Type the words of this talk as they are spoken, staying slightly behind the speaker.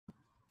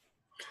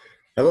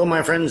Hello,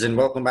 my friends, and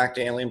welcome back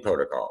to Alien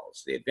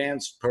Protocols, the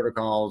Advanced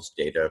Protocols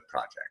Data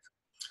Project.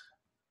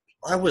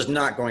 I was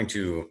not going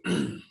to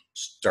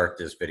start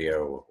this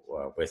video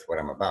with what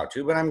I'm about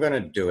to, but I'm going to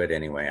do it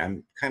anyway.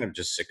 I'm kind of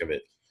just sick of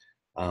it.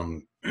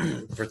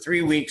 For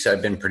 3 weeks,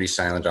 I've been pretty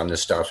silent on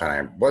this stuff, and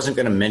I wasn't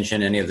going to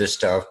mention any of this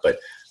stuff, but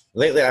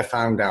lately I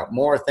found out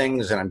more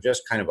things, and I'm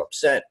just kind of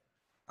upset.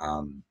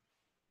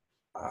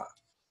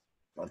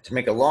 To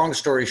make a long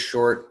story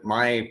short,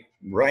 my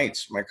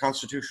rights, my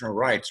constitutional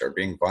rights are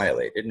being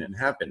violated and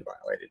have been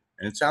violated.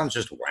 And it sounds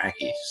just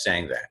wacky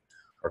saying that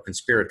or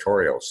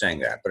conspiratorial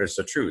saying that, but it's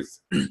the truth.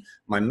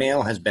 My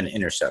mail has been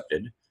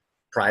intercepted,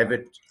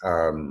 private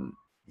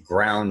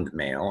ground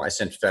mail. I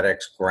sent FedEx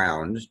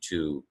ground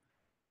to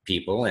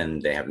people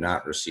and they have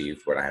not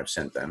received what I have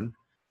sent them.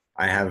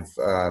 I have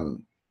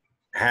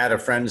had a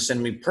friend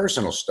send me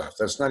personal stuff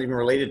that's not even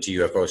related to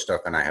UFO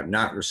stuff, and I have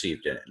not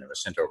received it, and it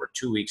was sent over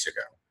 2 weeks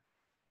ago.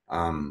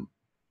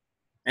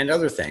 And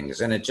other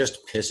things, and it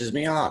just pisses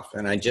me off.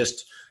 And I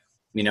just,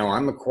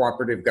 I'm a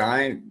cooperative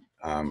guy.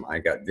 I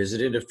got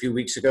visited a few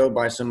weeks ago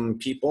by some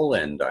people,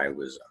 and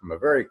I'm a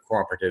very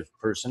cooperative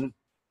person,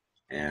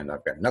 and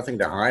I've got nothing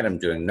to hide. I'm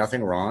doing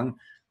nothing wrong.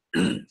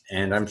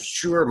 And I'm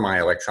sure my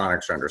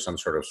electronics are under some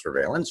sort of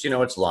surveillance.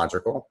 It's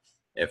logical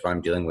if I'm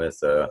dealing with,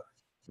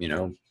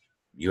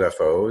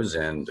 UFOs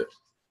and,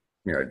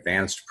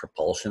 advanced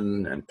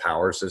propulsion and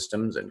power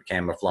systems and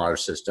camouflage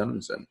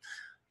systems. And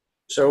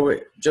so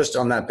just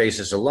on that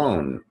basis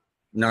alone,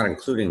 not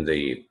including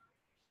the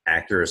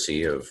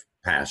accuracy of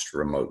past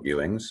remote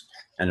viewings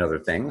and other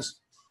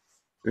things,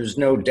 there's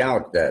no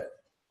doubt that,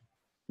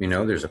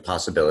 there's a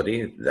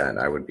possibility that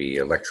I would be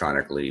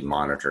electronically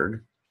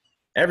monitored.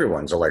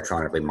 Everyone's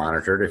electronically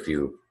monitored if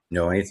you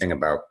know anything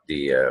about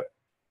the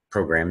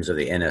programs of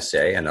the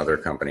NSA and other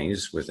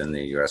companies within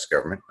the US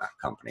government, not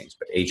companies,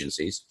 but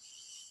agencies.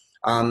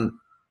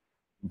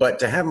 But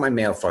to have my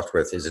mail fucked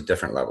with is a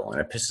different level,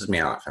 and it pisses me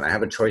off. And I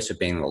have a choice of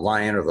being the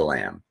lion or the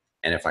lamb.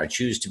 And if I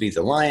choose to be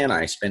the lion,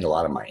 I spend a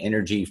lot of my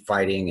energy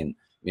fighting and,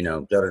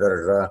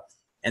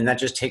 and that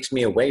just takes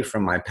me away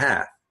from my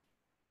path.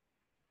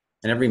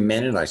 And every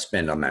minute I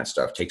spend on that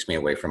stuff takes me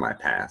away from my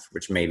path,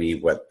 which may be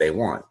what they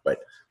want. But,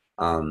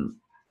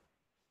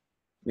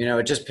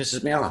 it just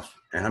pisses me off.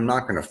 And I'm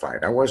not going to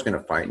fight. I was going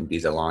to fight and be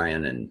the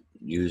lion and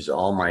use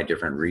all my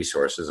different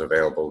resources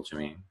available to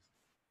me.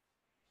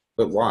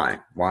 But why?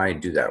 Why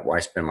do that? Why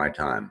spend my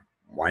time?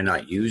 Why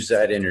not use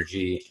that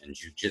energy and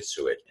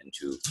jujitsu it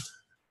into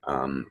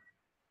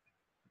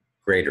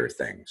greater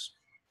things?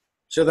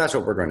 So that's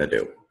what we're going to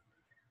do.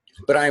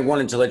 But I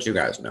wanted to let you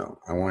guys know.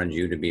 I wanted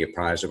you to be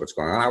apprised of what's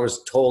going on. I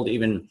was told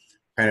even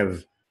kind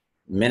of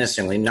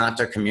menacingly not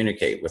to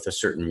communicate with a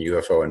certain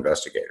UFO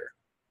investigator,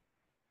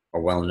 a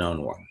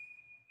well-known one.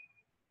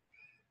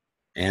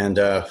 And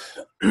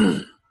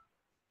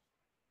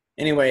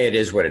anyway, it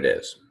is what it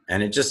is.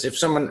 And it just,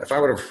 if I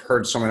would have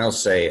heard someone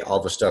else say all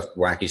the stuff,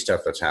 wacky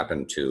stuff that's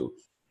happened to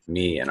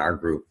me and our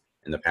group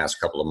in the past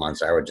couple of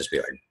months, I would just be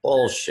like,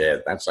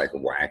 bullshit. That's like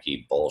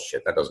wacky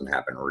bullshit. That doesn't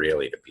happen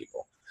really to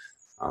people.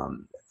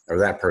 Or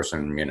that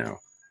person,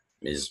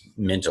 is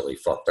mentally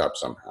fucked up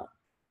somehow.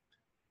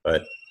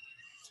 But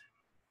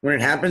when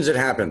it happens, it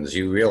happens.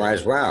 You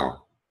realize,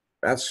 wow,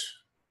 that's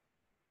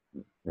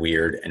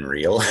weird and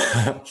real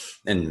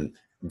and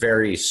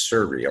very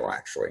surreal,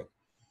 actually.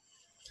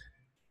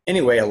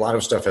 Anyway, a lot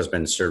of stuff has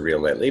been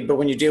surreal lately, but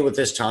when you deal with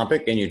this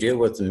topic and you deal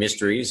with the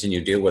mysteries and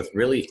you deal with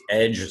really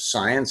edge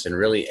science and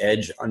really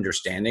edge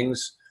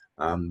understandings,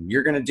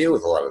 you're going to deal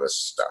with a lot of this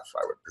stuff,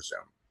 I would presume.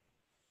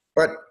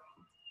 But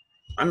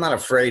I'm not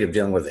afraid of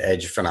dealing with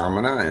edge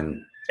phenomena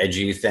and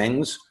edgy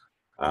things.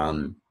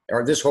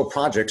 This whole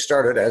project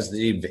started as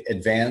the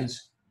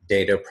Advanced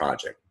Data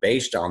Project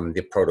based on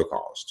the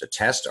protocols to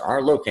test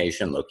our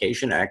location,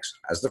 location X,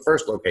 as the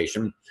first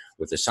location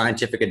with the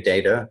scientific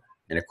data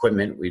and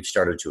equipment we've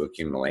started to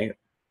accumulate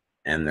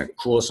and the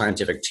cool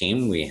scientific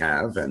team we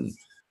have, and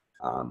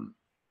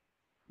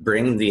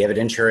bring the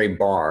evidentiary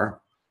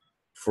bar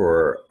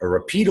for a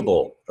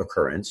repeatable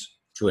occurrence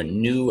to a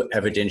new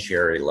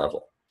evidentiary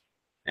level.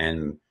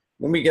 And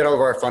when we get all of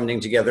our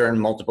funding together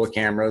and multiple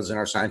cameras and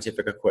our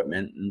scientific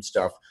equipment and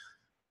stuff,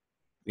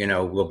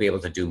 we'll be able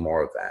to do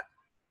more of that.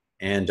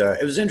 And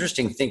it was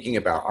interesting thinking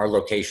about our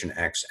location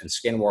X and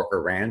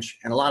SKINWALKER Ranch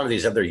and a lot of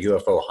these other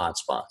UFO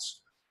hotspots,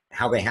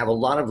 how they have a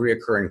lot of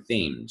reoccurring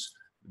themes.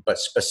 But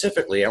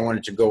specifically, I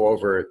wanted to go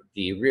over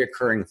the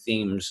reoccurring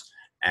themes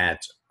at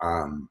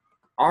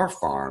our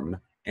farm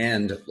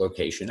and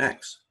location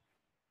X.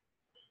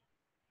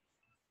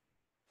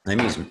 I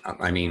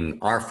mean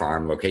our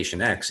farm,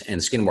 location X,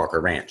 and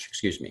SKINWALKER Ranch,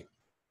 excuse me.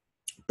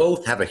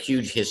 Both have a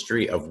huge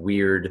history of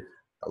weird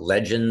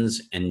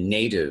legends and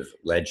native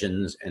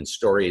legends and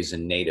stories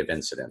and native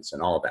incidents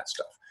and all of that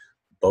stuff.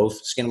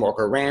 Both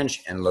SKINWALKER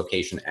Ranch and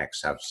location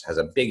X has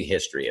a big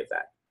history of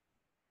that.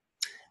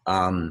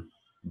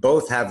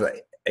 Both have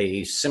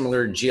a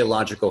similar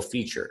geological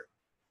feature.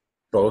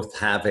 Both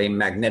have a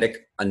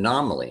magnetic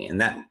anomaly, and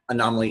that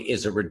anomaly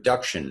is a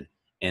reduction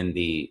in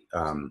the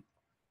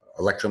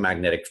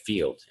electromagnetic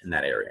field in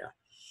that area.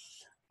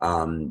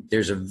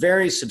 There's a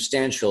very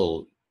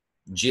substantial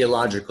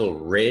geological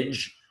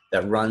ridge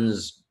that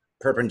runs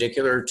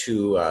perpendicular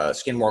to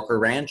SKINWALKER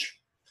Ranch.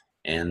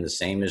 And the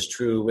same is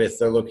true with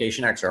the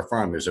Location X, our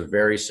farm. There's a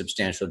very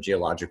substantial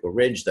geological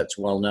ridge that's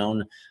well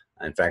known.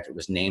 In fact, it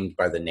was named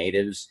by the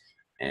natives.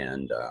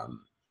 And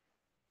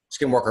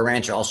SKINWALKER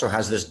Ranch also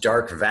has this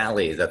dark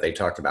valley that they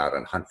talked about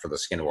on Hunt for the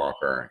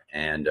Skinwalker.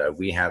 And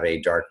we have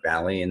a dark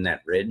valley in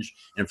that ridge.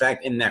 In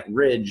fact, in that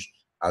ridge,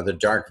 the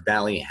dark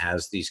valley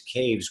has these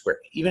caves where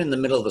even in the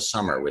middle of the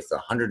summer with a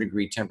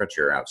 100-degree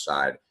temperature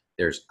outside,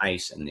 there's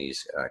ice in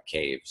these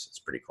caves. It's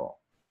pretty cool.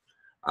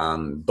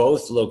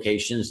 Both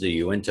locations, the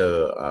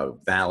Uinta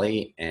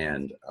Valley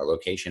and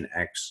Location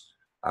X,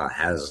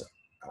 has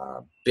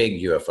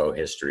big UFO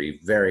history,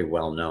 very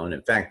well known.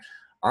 In fact,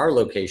 our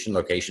location,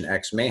 Location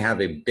X, may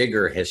have a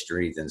bigger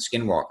history than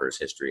SKINWALKER's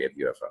history of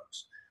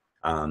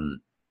UFOs.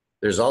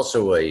 There's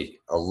also a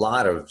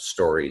lot of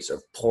stories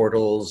of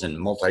portals and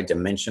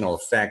multidimensional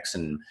effects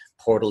and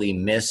portally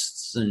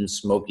mists and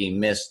smoky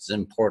mists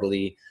and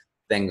portally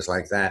things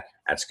like that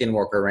at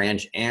SKINWALKER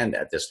Ranch and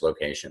at this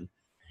location.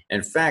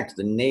 In fact,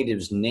 the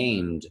natives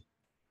named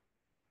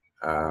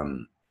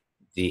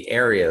the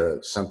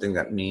area something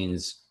that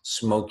means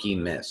smoky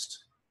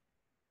mist.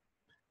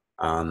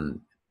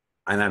 And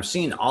I've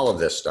seen all of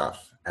this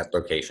stuff at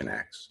Location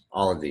X,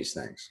 all of these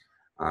things.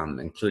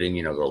 Including,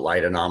 you know, the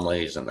light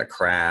anomalies and the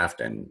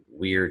craft and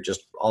weird,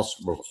 just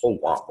also a whole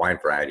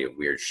wide variety of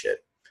weird shit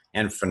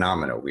and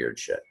phenomena weird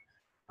shit.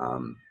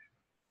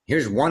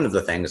 Here's one of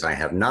the things I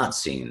have not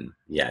seen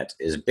yet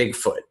is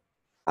Bigfoot.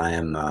 I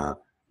am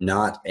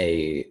not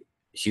a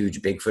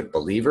huge Bigfoot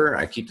believer.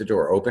 I keep the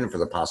door open for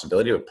the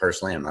possibility, but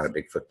personally, I'm not a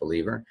Bigfoot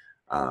believer.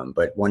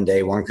 But one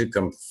day one could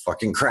come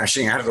fucking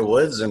crashing out of the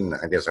woods, and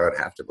I guess I would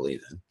have to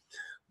believe in.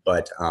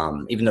 But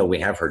even though we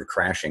have heard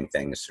crashing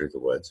things through the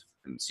woods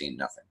and seen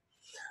nothing.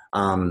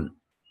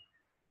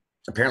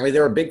 Apparently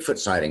there are Bigfoot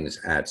sightings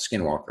at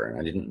SKINWALKER, and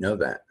I didn't know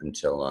that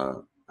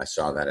until I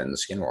saw that in the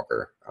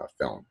SKINWALKER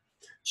film.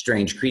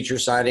 Strange creature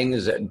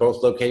sightings at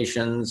both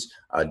locations,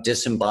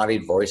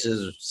 disembodied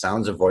voices,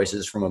 sounds of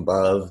voices from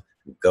above,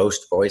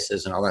 ghost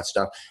voices and all that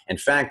stuff. In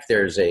fact,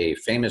 there's a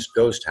famous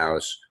ghost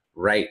house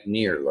right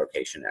near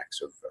Location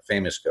X, a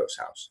famous ghost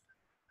house.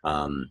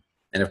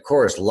 And of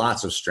course,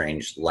 lots of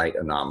strange light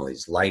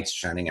anomalies, lights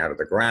shining out of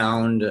the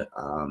ground,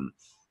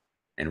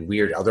 and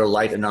weird other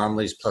light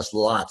anomalies, plus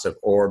lots of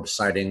orb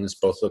sightings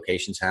both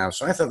locations have.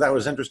 So I thought that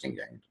was interesting,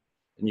 James.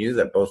 And you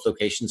that both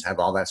locations have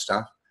all that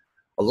stuff?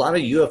 A lot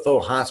of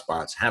UFO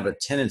hotspots have a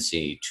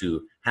tendency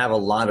to have a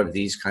lot of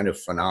these kind of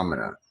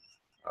phenomena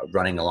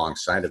running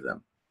alongside of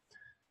them.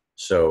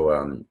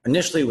 So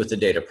initially with the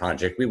data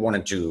project, we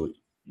wanted to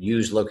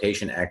use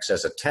Location X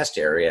as a test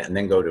area and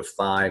then go to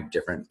 5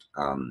 different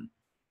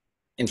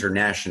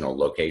international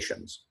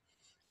locations.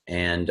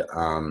 And,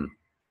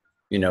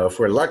 you know, if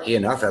we're lucky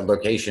enough at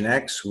Location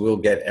X, we'll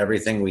get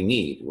everything we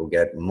need. We'll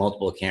get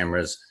multiple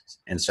cameras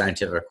and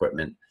scientific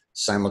equipment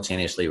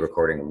simultaneously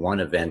recording one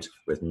event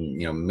with,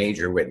 you know,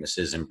 major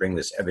witnesses and bring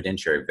this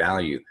evidentiary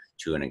value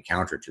to an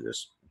encounter to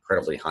this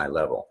incredibly high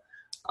level.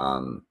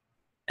 And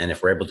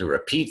if we're able to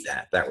repeat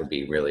that, that would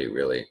be really,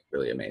 really,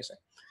 really amazing.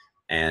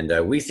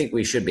 And we think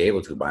we should be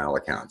able to, by all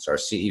accounts. Our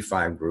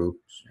CE5 group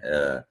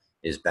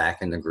is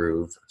back in the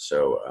groove.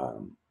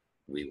 So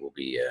we will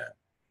be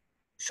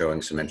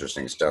showing some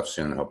interesting stuff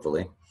soon,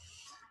 hopefully.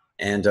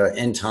 And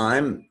in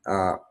time,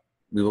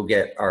 we will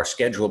get our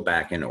schedule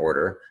back in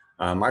order.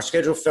 Our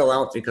schedule fell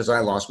out because I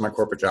lost my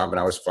corporate job and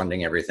I was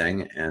funding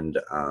everything. And,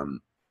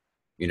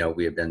 you know,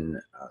 we have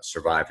been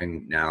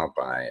surviving now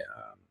by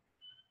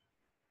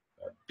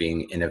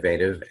being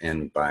innovative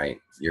and by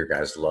your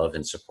guys' love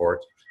and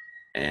support.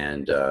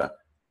 And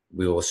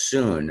we will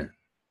soon,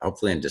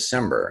 hopefully in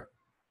December,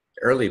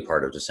 early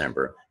part of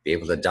December, be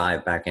able to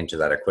dive back into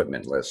that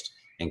equipment list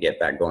and get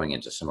back going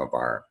into some of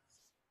our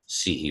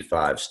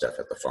CE5 stuff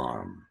at the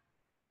farm.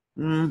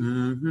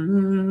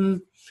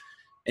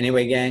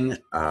 Anyway, gang,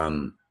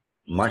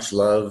 much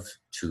love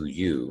to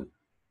you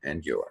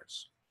and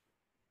yours.